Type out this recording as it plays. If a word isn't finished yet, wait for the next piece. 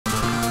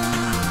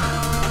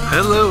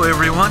Hello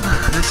everyone,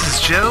 this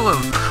is Joe of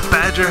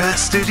Badger Hat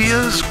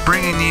Studios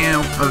bringing you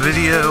a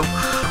video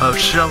of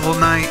Shovel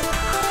Knight.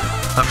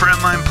 A friend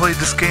of mine played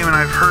this game and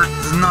I've heard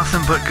nothing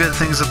but good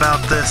things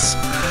about this,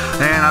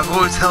 and I've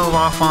always held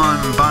off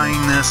on buying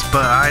this,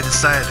 but I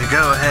decided to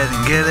go ahead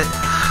and get it.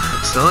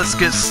 So let's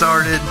get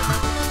started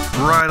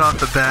right off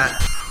the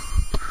bat.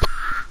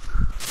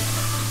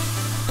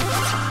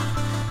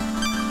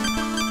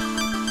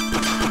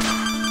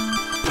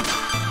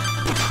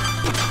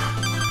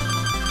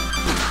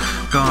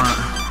 Going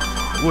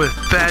with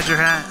Badger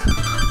Hat.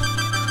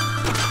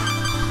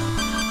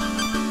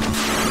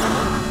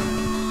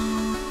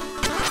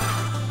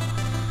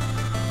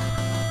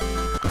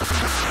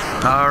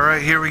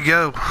 Alright, here we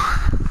go.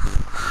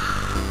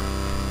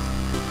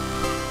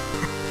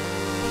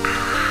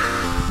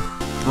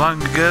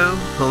 Long ago,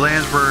 the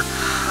lands were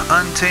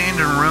untamed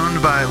and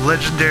roamed by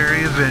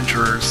legendary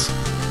adventurers.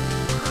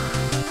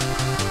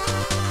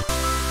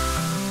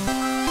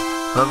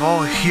 Of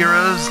all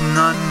heroes,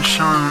 none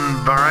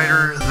shone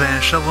brighter than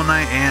Shovel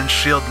Knight and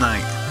Shield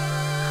Knight.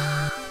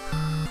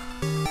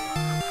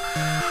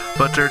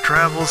 But their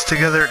travels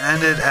together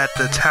ended at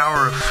the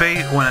Tower of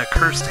Fate when a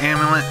cursed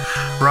amulet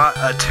wrought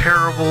a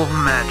terrible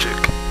magic.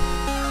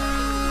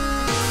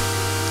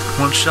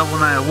 When Shovel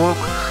Knight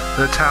awoke,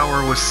 the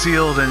tower was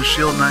sealed and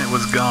Shield Knight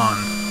was gone.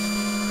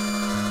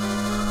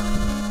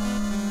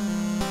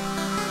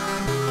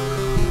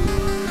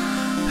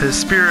 His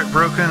spirit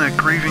broken, a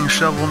grieving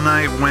Shovel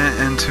Knight went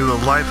into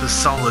a life of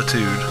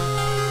solitude.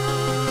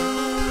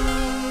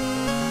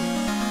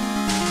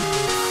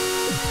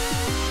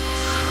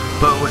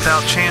 But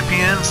without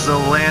champions, the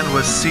land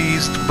was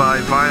seized by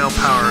vile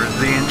power,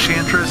 the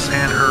Enchantress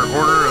and her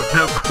Order of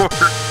No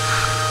Quarter.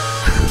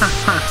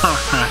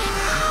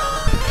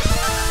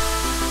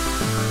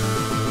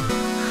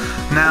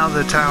 Now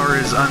the tower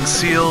is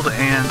unsealed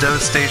and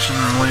devastation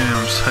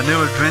looms. A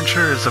new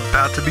adventure is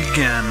about to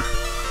begin.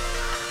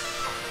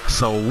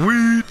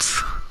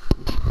 Sweet!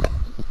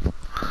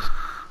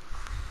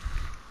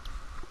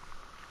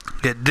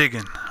 Get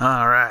digging.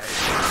 Alright.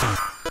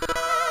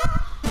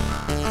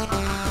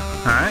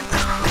 Alright.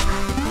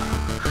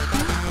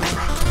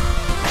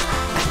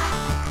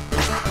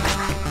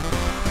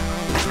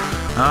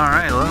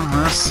 Alright, well,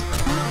 let's...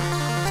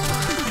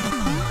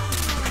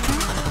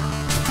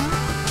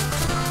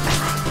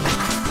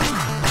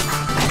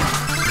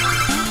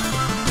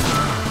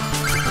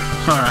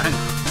 Alright.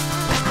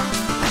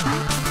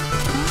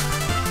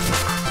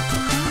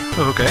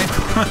 Okay.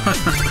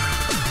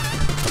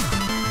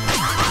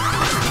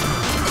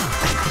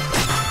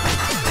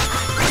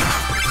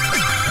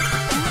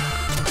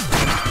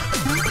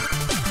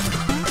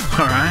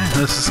 Alright,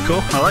 this is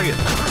cool. I like it.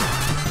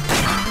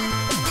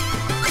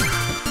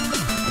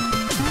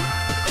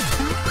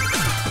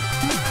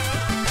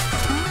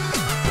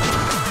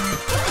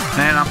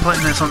 And I'm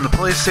playing this on the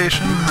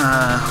PlayStation.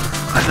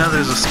 I know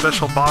there's a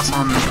special boss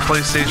on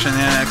PlayStation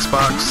and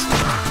Xbox,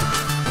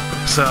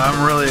 so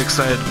I'm really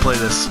excited to play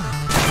this.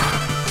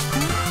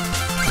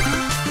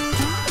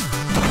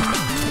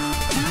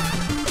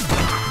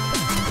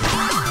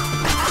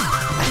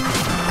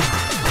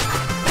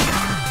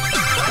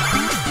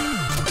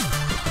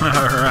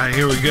 Alright,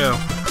 here we go.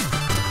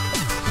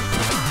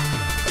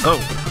 Oh.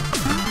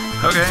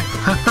 Okay.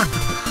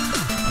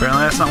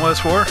 Apparently that's not what it's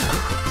for.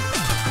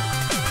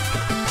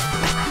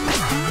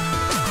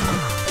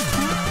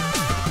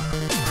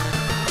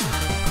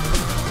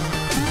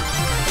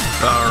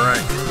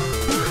 Alright.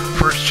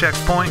 First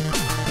checkpoint.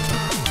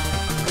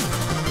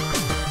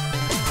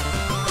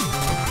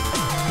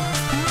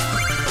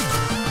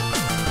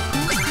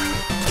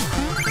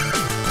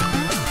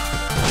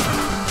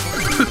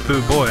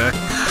 Oh boy,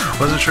 I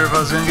wasn't sure if I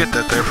was going to get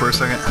that there for a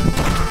second.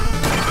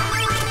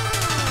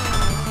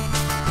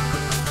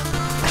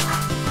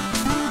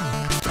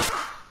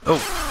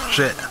 Oh,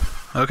 shit.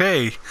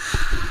 Okay.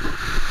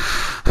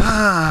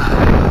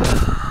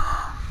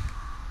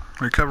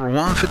 Recover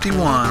 151,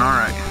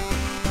 alright.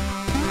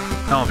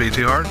 That won't be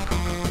too hard.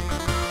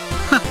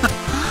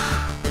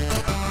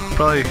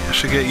 Probably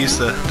should get used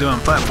to doing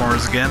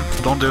platformers again.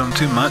 Don't do them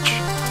too much.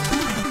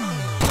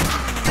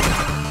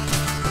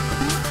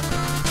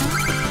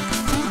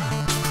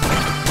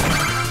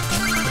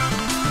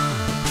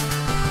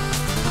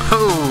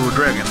 Oh,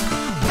 dragon.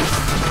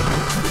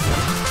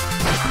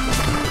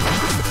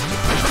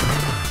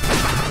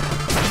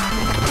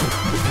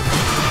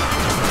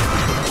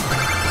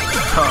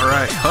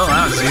 Alright, well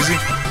that was easy.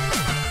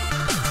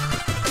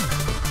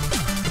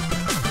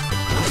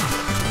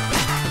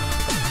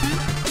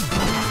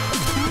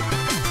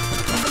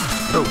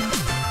 Oh.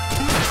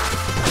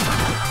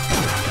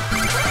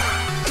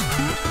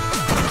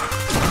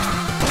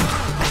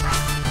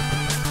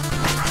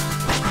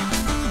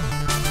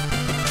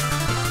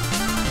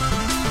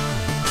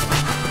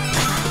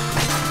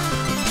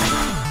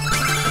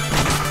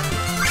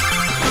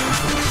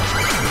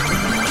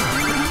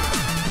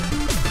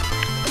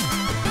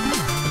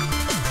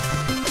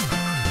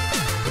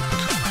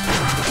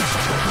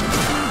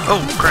 Oh,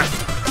 crap.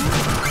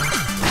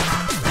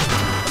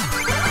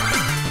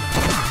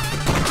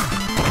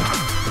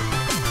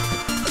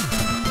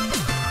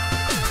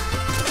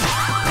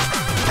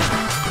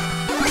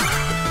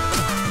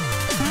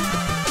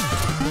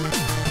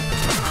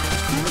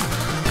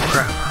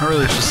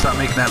 really should stop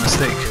making that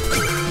mistake.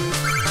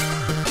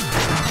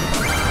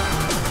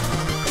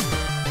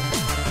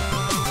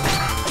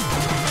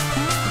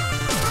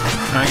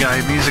 I got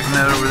a music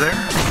note over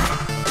there.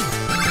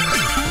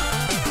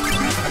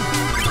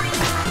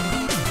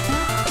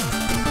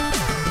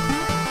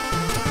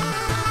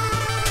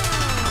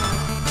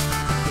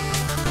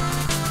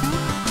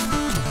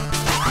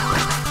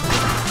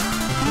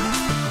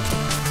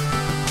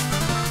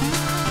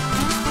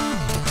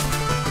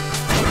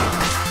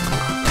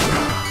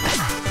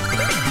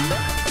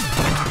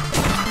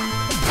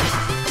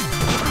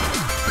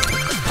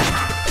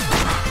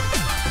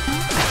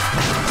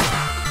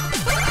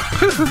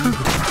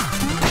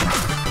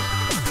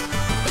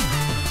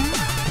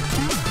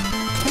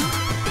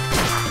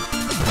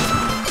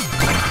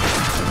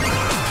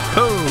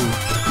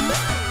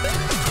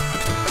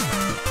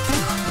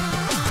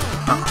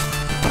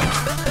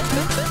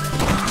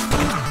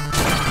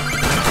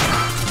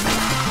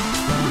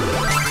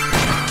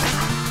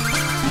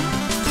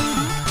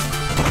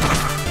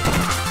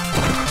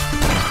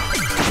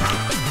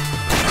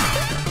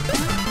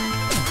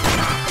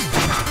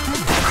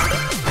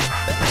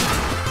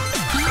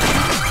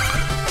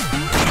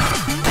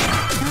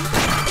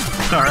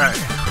 Alright.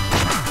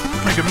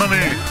 Making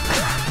money.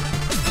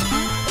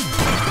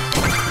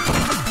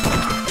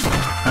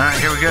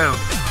 Alright, here we go.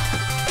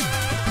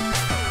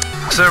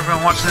 So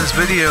everyone watching this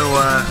video,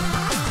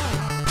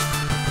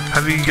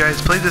 have you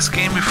guys played this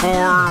game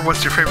before?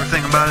 What's your favorite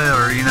thing about it?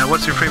 Or, you know,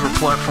 what's your favorite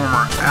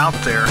platformer out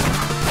there?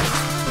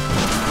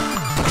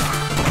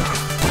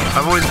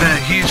 I've always been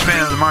a huge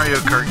fan of the Mario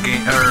Kart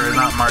game, or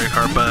not Mario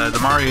Kart, but the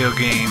Mario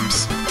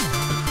games.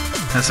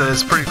 And so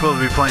it's pretty cool to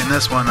be playing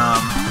this one.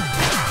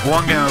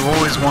 One game I've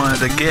always wanted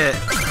to get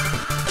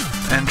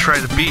and try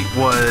to beat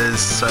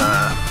was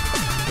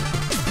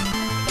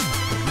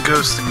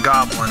Ghosts and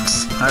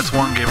Goblins. That's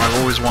one game I've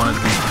always wanted to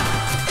beat.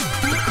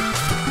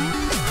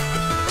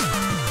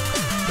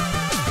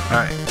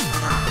 Alright.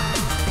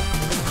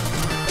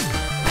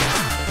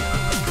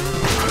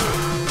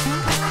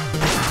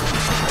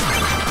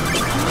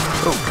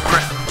 Oh,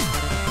 crap.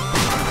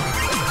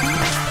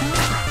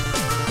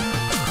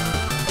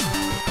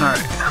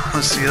 Alright,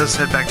 let's see, let's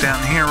head back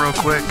down here real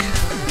quick.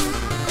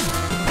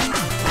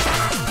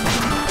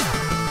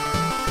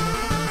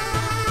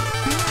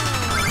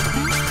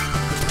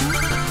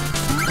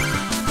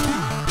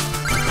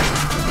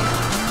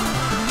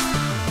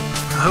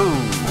 Oh.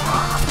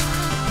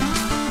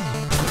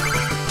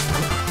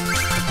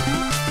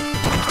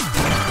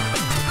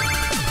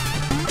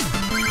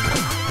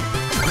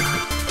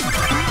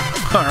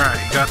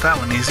 Alright, got that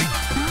one easy.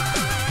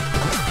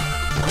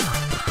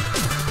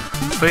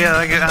 But yeah,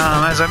 like,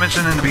 as I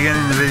mentioned in the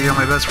beginning of the video,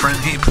 my best friend,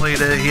 he played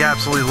it, he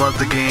absolutely loved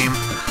the game.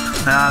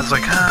 And I was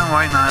like,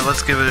 why not,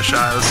 let's give it a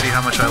shot, let's see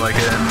how much I like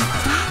it. And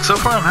so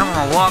far I'm having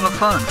a lot of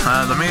fun.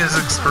 The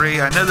music's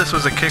great. I know this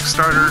was a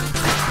Kickstarter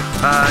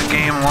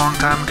game a long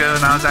time ago,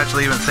 and I was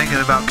actually even thinking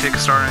about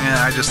kickstarting it.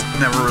 I just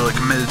never really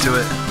committed to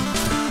it.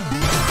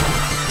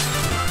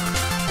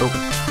 Oh.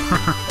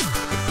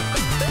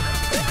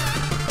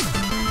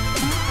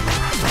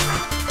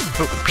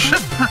 Oh, shit.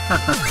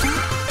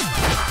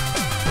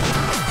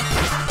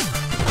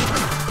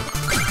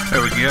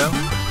 There we go.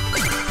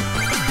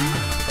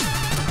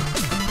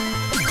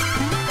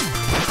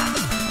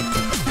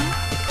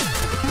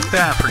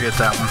 Ah, forget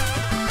that one.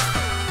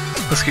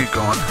 Let's keep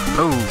going.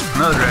 Oh,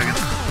 another dragon.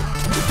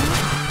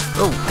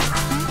 Oh.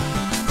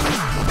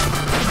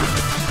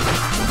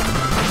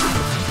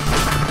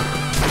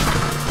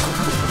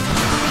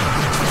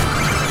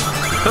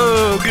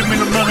 Oh, give me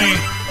the money.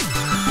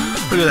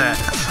 Look at that.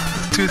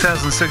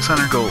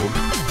 2,600 gold.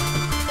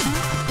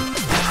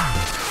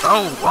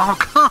 Oh,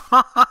 come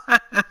on.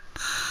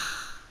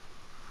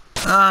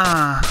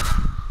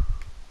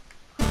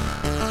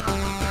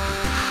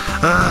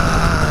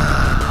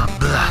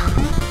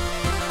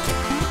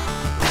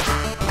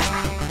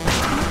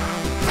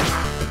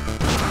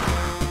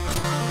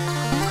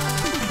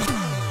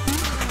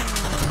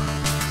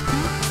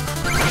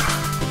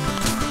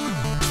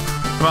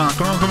 Blah.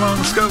 Come on,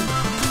 let's go.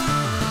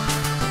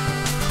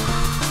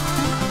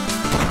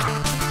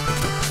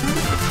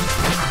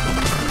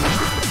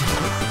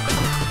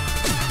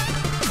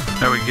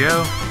 There we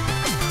go.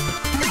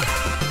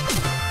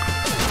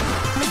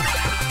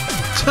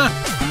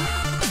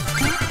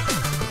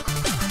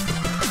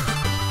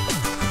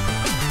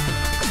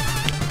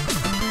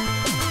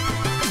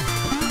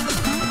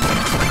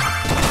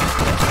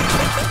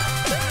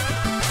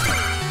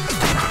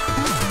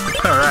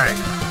 All right.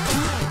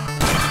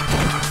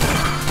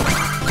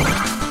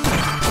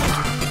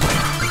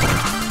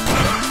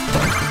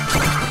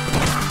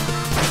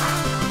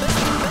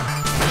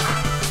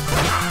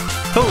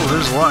 Oh,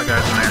 there's a lot of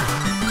guys in there.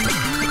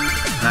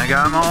 And I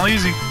got them all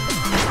easy.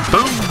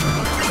 Boom!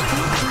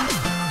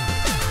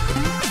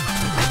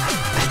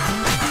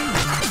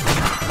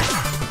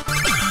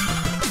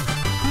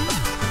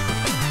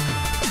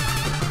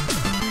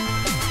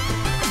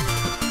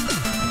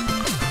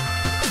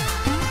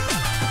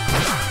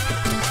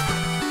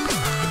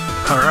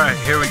 Alright,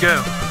 here we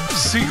go.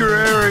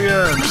 Secret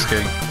area! I'm just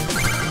kidding.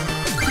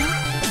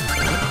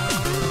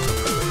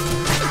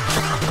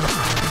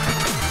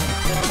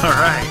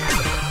 Alright.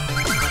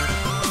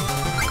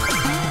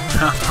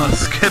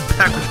 Let's get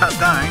back without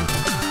dying.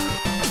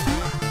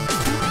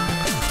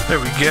 There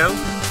we go.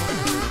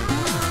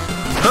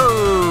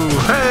 Oh,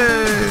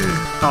 hey!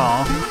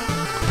 Aw.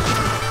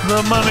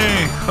 The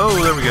money!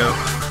 Oh, there we go.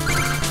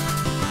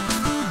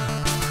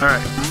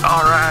 Alright.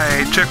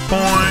 Alright,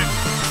 checkpoint!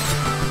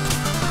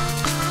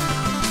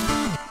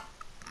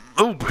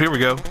 Oh, here we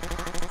go.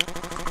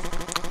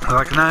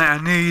 Like I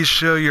knew you'd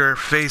show your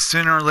face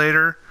sooner or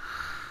later.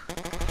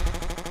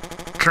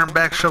 Turn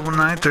back, Shovel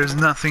Knight. There's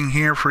nothing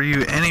here for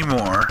you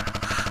anymore.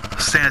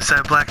 Stand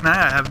aside, Black Knight.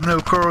 I have no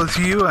quarrel with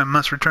you. I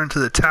must return to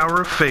the Tower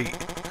of Fate.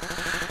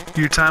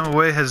 Your time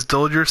away has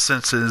dulled your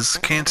senses.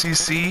 Can't you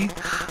see?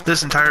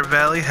 This entire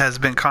valley has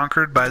been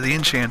conquered by the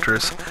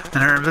Enchantress,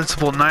 and her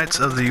invincible knights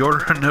of the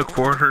Order of No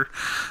Quarter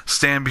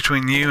stand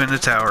between you and the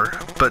tower.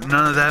 But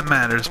none of that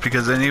matters,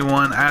 because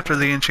anyone after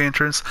the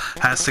Enchantress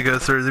has to go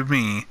through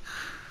me.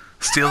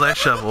 Steal that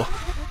shovel.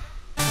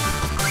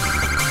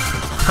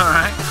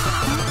 Alright.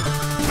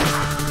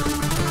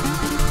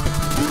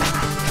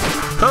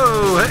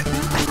 Oh, hey!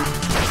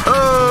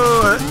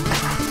 Oh, hey!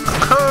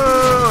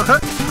 Oh, hey!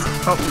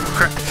 Oh,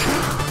 crap.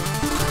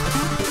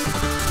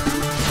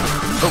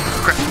 Oh,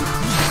 crap.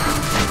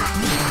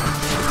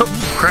 Oh,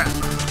 crap.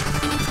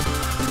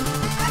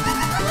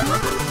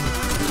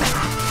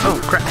 Oh,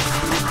 crap.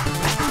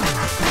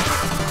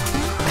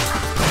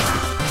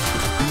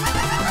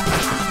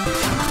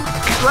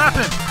 Keep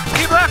laughing!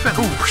 Keep laughing!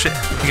 Oh, shit.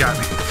 He got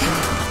me.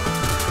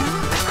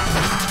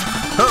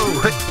 Oh,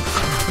 hey!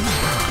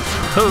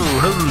 Oh,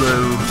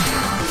 hello.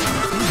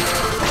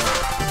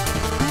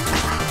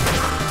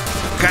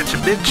 Gotcha,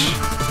 bitch.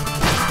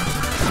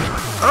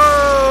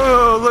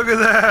 Oh, look at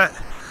that.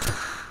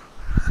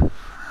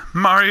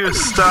 Mario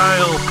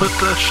style. Put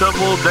the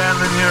shovel down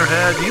in your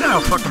head. You know how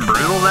fucking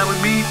brutal that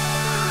would be?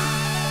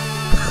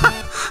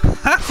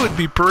 That would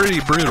be pretty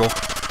brutal.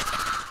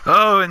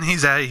 Oh, and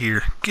he's out of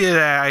here. Get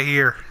out of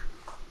here.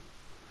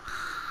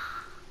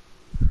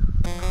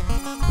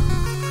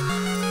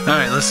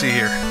 Alright, let's see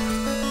here.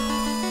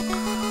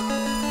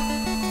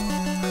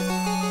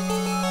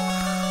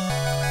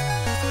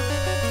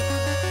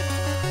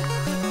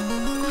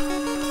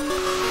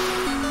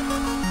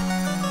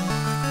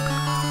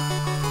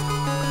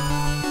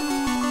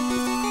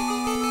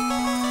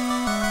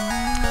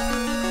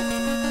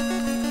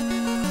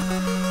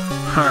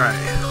 Alright,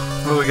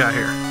 what do we got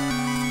here?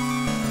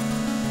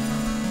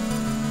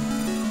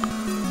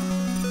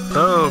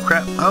 Oh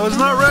crap, I was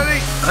not ready!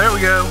 There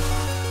we go.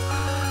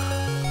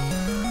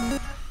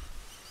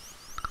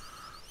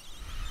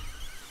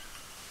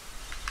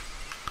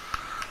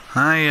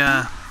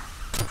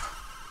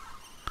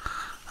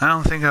 I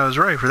don't think I was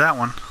ready for that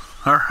one.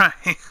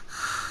 Alright.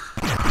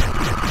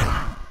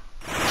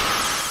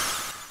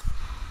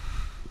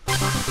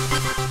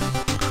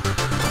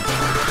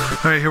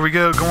 Alright, here we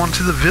go. Going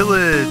to the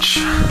village.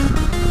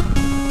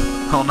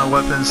 Hold no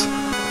weapons.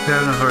 We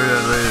have no authority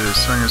to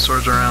swing your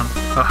swords around.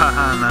 Oh,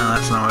 haha, no,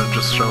 that's not what.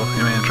 Just show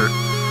you enter.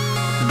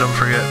 And don't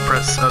forget,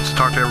 press up to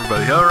talk to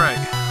everybody. Alright.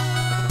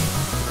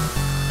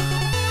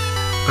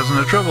 Cause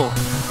no trouble.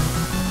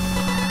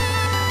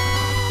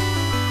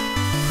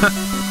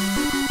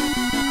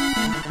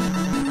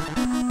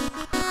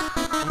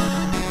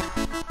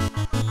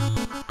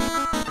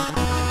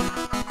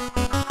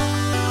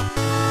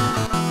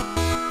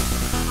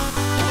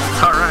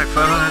 Alright,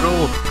 500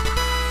 gold.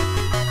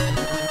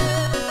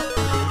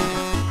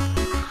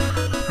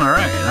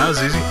 Alright, that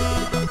was easy.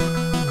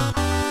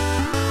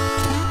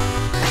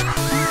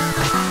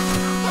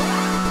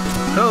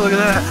 Oh, look at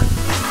that.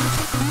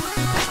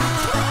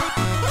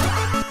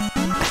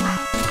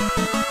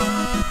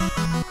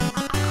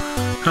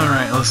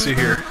 Alright, let's see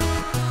here.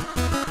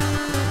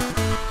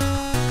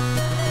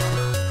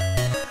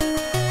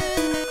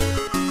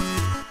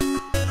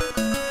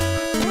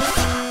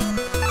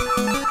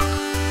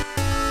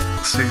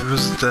 Let's see,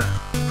 who's the...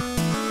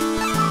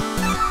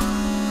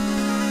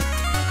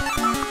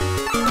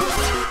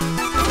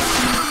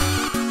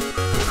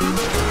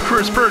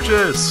 First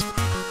purchase!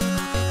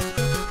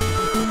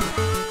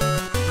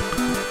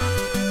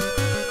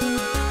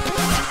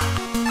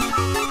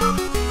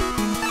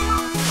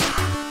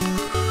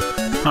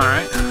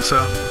 Alright, so...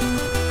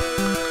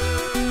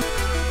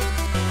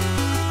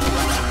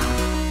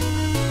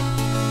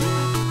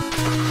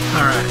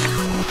 Alright.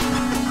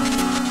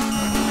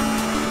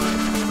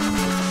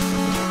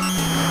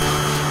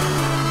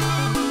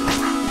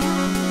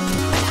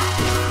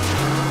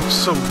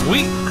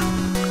 Sweet!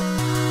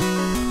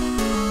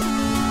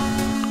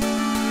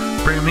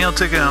 Bring a meal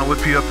ticket and I'll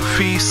whip you up a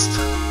feast.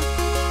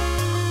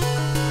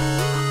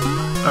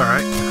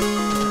 Alright.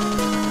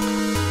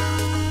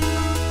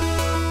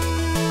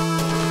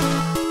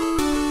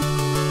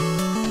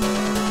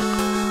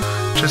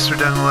 Chester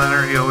down the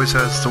ladder, he always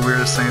has the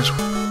weirdest things.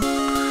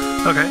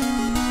 Okay.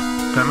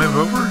 Can I move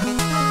over?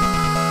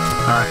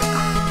 Alright.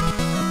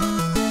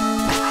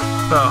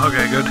 Oh,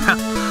 okay, good.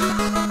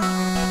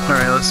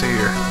 Alright, let's see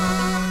here.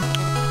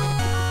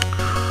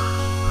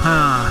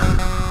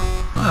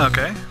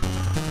 Okay.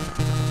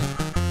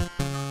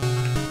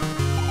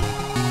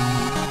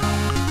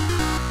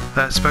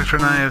 That Spectre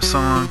Knight, if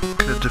someone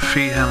could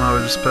defeat him, I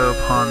would bestow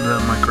upon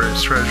them my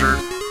greatest treasure.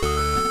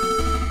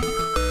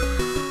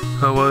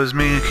 Oh, what was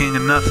me, a king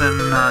of nothing?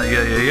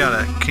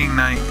 Yeah, King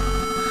Knight.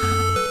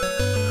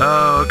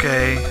 Oh,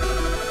 okay.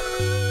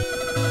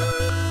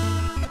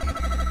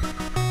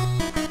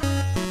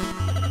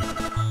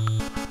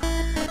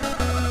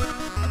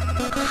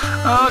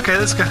 Oh, okay,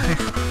 this guy.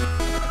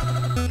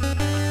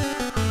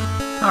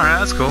 Alright,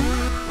 that's cool.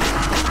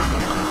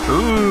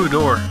 Ooh,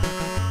 door.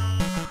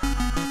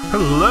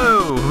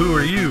 Hello, who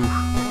are you?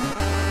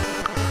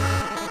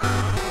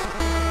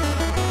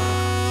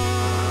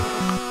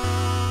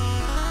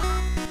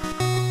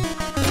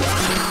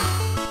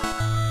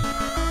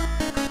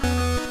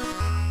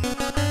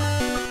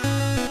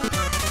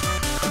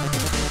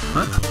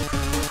 What?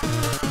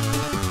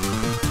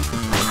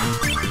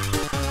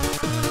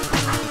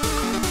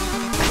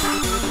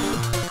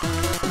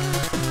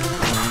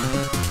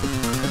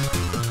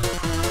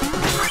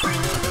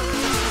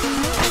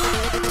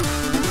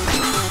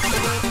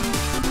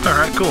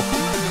 Alright, cool.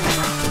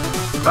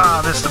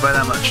 Ah, missed it by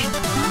that much.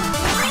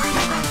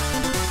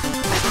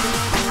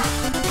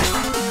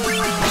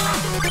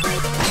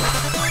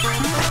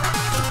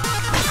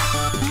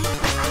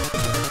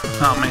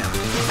 Oh, man.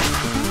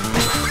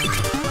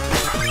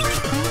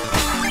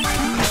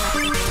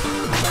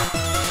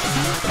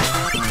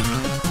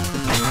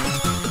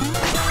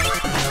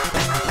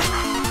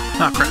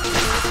 Oh, crap.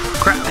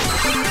 Crap.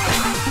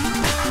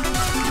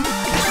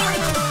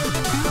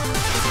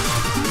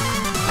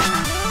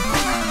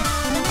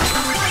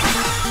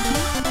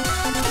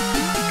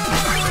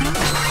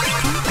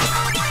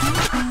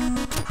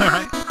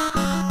 Alright.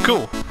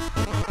 Cool.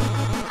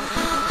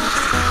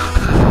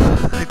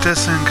 Take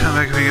this and come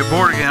back if you get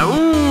bored again.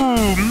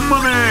 Ooh,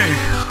 money!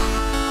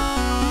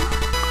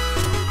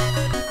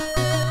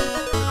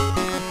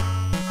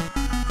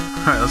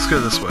 Alright, let's go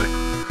this way.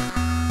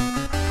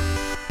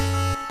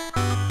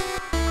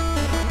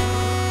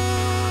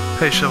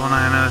 Hey, Shovel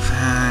Knight,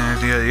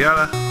 yada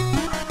yada.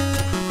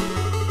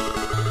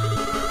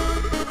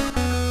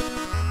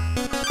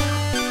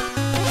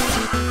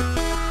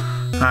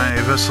 Alright,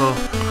 Vessel,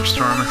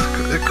 restore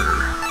mythic ichor.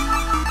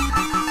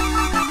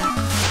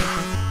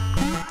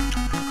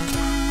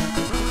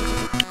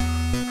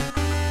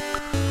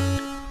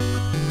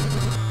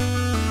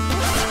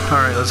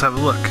 Alright, let's have a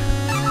look.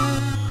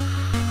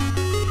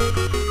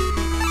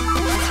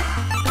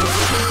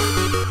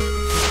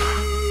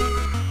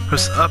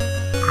 Press up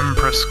and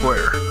press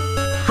square.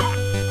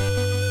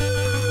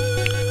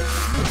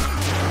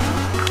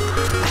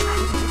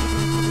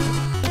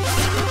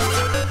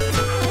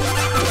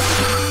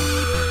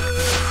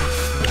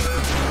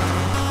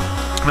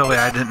 No way,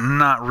 I did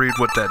not read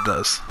what that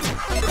does.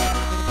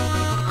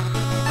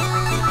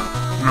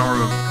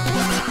 Nor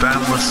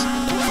boundless.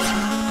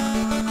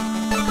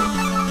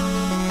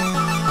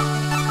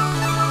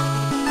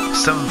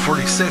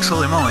 $746,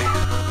 holy moly.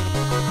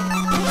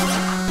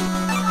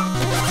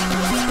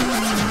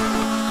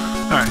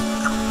 Alright.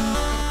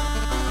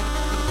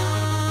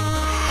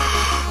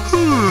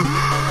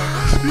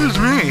 Excuse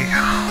me.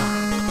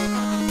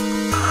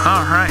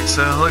 Alright,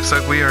 so it looks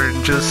like we are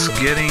just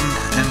getting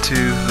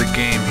into the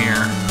game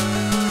here.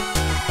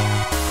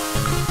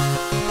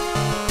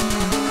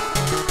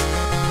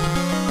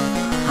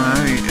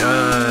 Alright,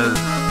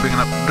 picking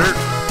up dirt.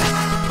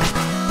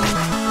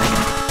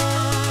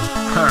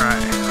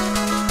 Alright.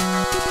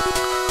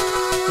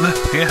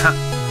 Yeah.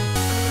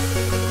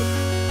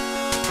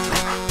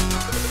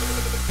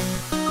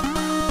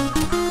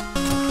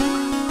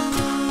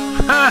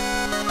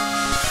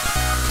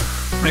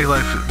 Make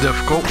life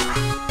difficult.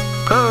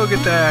 Oh,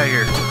 get that out of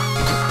here.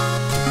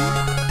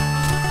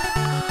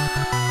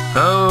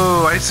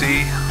 Oh, I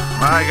see.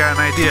 I got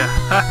an idea.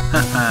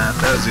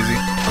 That was easy.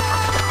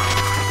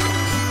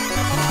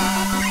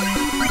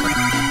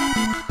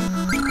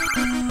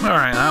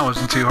 Alright, that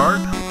wasn't too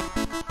hard.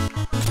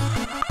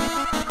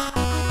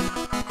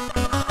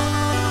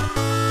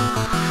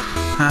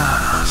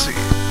 Let's see.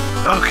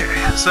 Okay,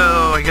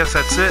 so I guess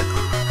that's it.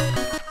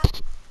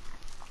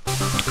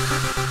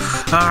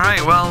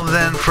 Alright, well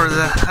then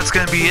that's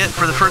gonna be it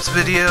for the first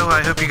video.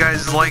 I hope you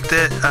guys liked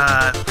it.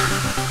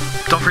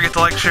 Don't forget to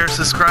like, share,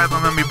 subscribe.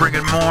 I'm gonna be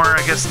bringing more.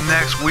 I guess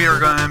next we are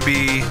gonna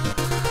be,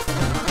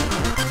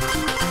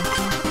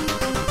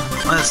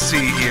 let's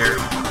see here.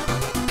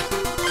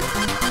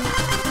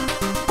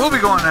 We'll be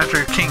going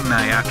after King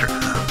Knight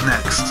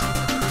next.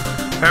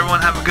 Everyone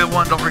have a good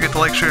one. Don't forget to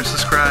like, share,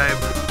 subscribe.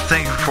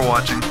 Thank you for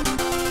watching.